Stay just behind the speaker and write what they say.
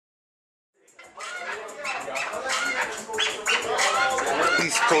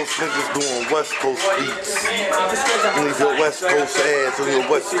East Coast niggas doing West Coast beats. And leave your West Coast ass on your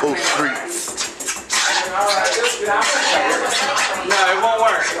West Coast streets. No, it won't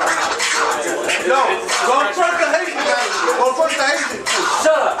work. Yo, go first the Haitian. Go first the Haitian.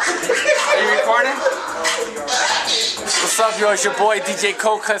 Shut up. Are you recording? What's up, yo? It's your boy DJ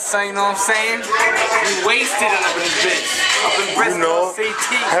Koldkuts, son, you know what I'm saying? We wasted it up in this bitch. Up in Bristol, you know, CT.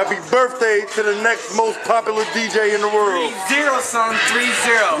 Happy birthday to the next most popular DJ in the world. 3-0, son,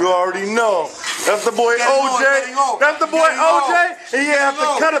 3-0. You already know. That's the boy OJ. That's the boy OJ. And you have to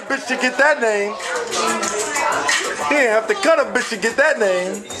cut a bitch to get that name. He didn't have to cut a bitch to get that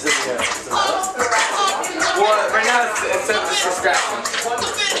name. Well, right now it's a distraction.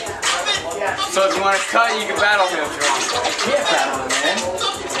 So if you want to cut, you can battle him if you want. I can't battle him, man.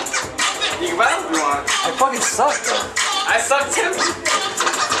 You can battle if you want. I fucking suck, though. I suck too.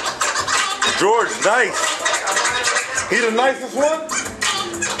 George, nice. He the nicest one?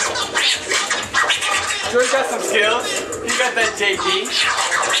 George got some skills. He got that JP.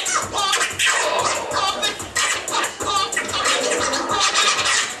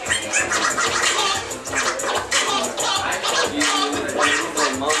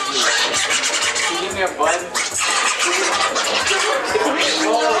 Can you give me a button?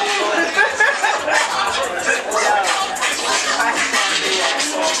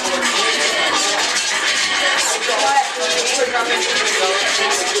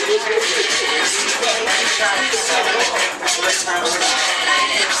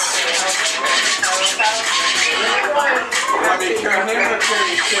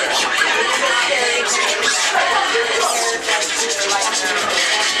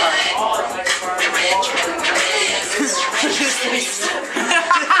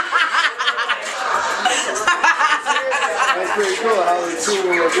 That's pretty cool how the two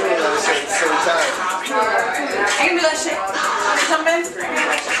were doing that shit at the same time. I can do that shit. Jump in.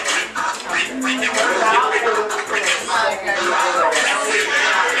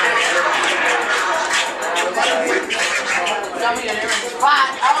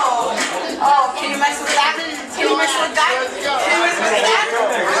 What? Oh, can you mess with that? Can you mess with that? Can you mess with that? I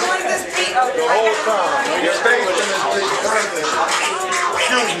don't like this beat. The whole time. Your face in this bitch.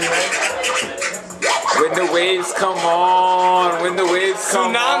 Excuse me, man. When the waves come on, when the waves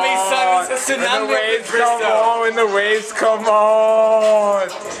come Tsunami, on, son, it's a tsunami. when the waves come on, when the waves come on,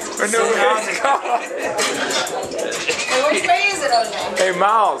 when the waves come on. Hey, which way is it, OJ? Hey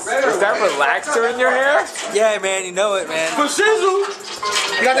Miles, is that relaxer in your hair? Yeah, man, you know it, man. For shizzle.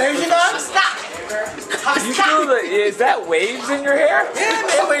 You got the Haitian on? Stop. You do the, is that waves in your hair? Yeah,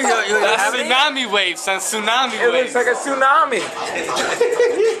 man. Wait, That's tsunami waves, son. Tsunami It waves. looks like a tsunami.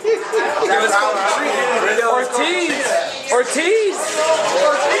 Ortiz. Ortiz.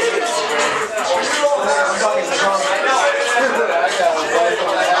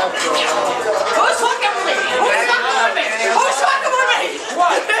 Who's fucking with me? Who's fucking with me? Who's fucking with me?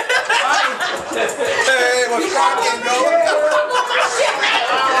 What? Hey, what's cracking, yo?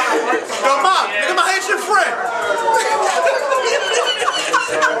 Yo, Mom, look at my Haitian friend.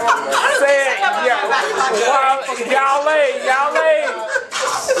 Say it. Yale. Yale.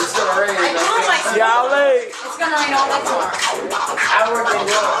 It's gonna rain all day tomorrow.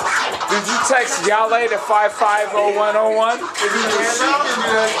 Did you text Yale to 550101?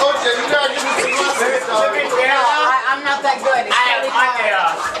 I'm not that good. It's really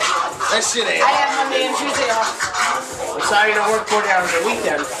hard. That shit ain't. I have Monday and Tuesday off. I'm sorry you don't work 40 hours a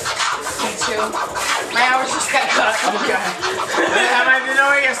weekend. Me too. My hours just got cut. Okay. I didn't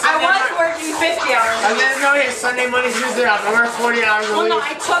know you I was working 50 hours a I week. didn't know you Sunday, Monday, Tuesday off. I work 40 hours a Well, week. no,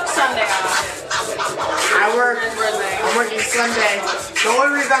 I took Sunday off. I'm working Sunday. The only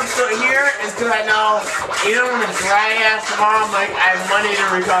reason I'm still here is because I know even on a dry ass tomorrow, I'm like, I have money to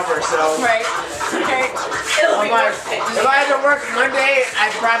recover, so. Right. Right. It'll I'm be like, worth it. if I had to work Monday,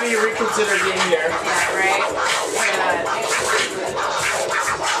 I'd probably reconsider being here. Yeah, right.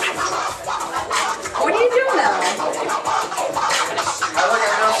 What do you do now? I look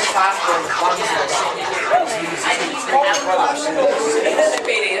at nurse's hospital.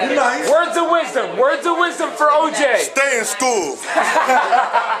 Nice. Words of wisdom. Words of wisdom for OJ. Stay in school.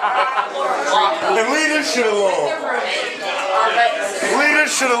 And leave this shit alone. Leave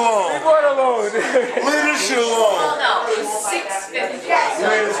this shit alone. What alone? Leave this shit alone. No, 650. You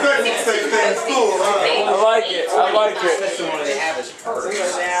ain't expecting to stay in school, huh? I like it. I like it.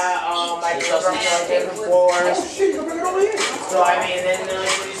 Yeah, my like goes up to like different floors. So I mean, then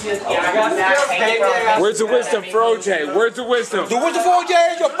I got that. Where's the wisdom for OJ? Where's the wisdom? The wisdom for OJ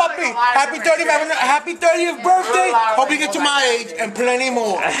is your puppy. Happy 30th birthday. Hope you get to my age and plenty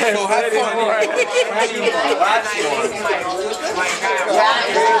more. So have fun.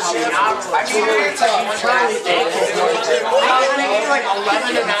 I was making like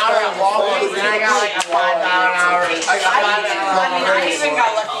 11 an hour at Walgreens, and I got like a $5 an hour. I even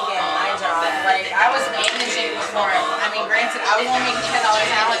got lucky getting my job. Like, I was managing before. I mean, granted, I was only making $10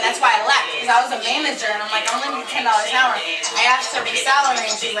 an hour, and that's why I left. Because I was a manager, and I'm like, I'm only making $10 an hour. I asked her for salary,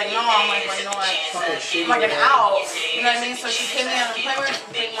 and she's like, no. I'm like, well, you know what? I'm like an out. You know what I mean? So she paid me unemployment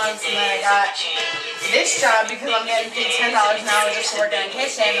for 3 months, and then I got this job because I'm getting paid $10 an hour just to work in a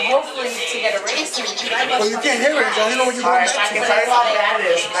kitchen, and hopefully to get a raise soon. Well, you can't hear it, so I don't know what you're doing. Alright, I can tell you how bad it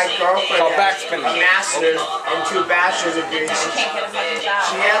is. My girlfriend has backspin. a master's and 2 bachelor's degrees. She can't get a fucking job.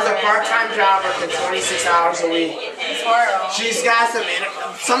 She has a part-time job working 26 hours a week. It's horrible. She's got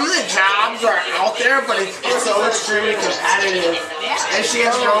some of the jobs are out there, but it's so extremely competitive. And she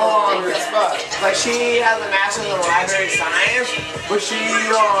has no like she has a master's in library science, but she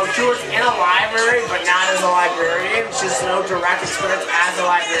works in a library, but not as a librarian. She has no direct experience as a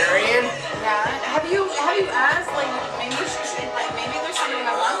librarian. Yeah. Have you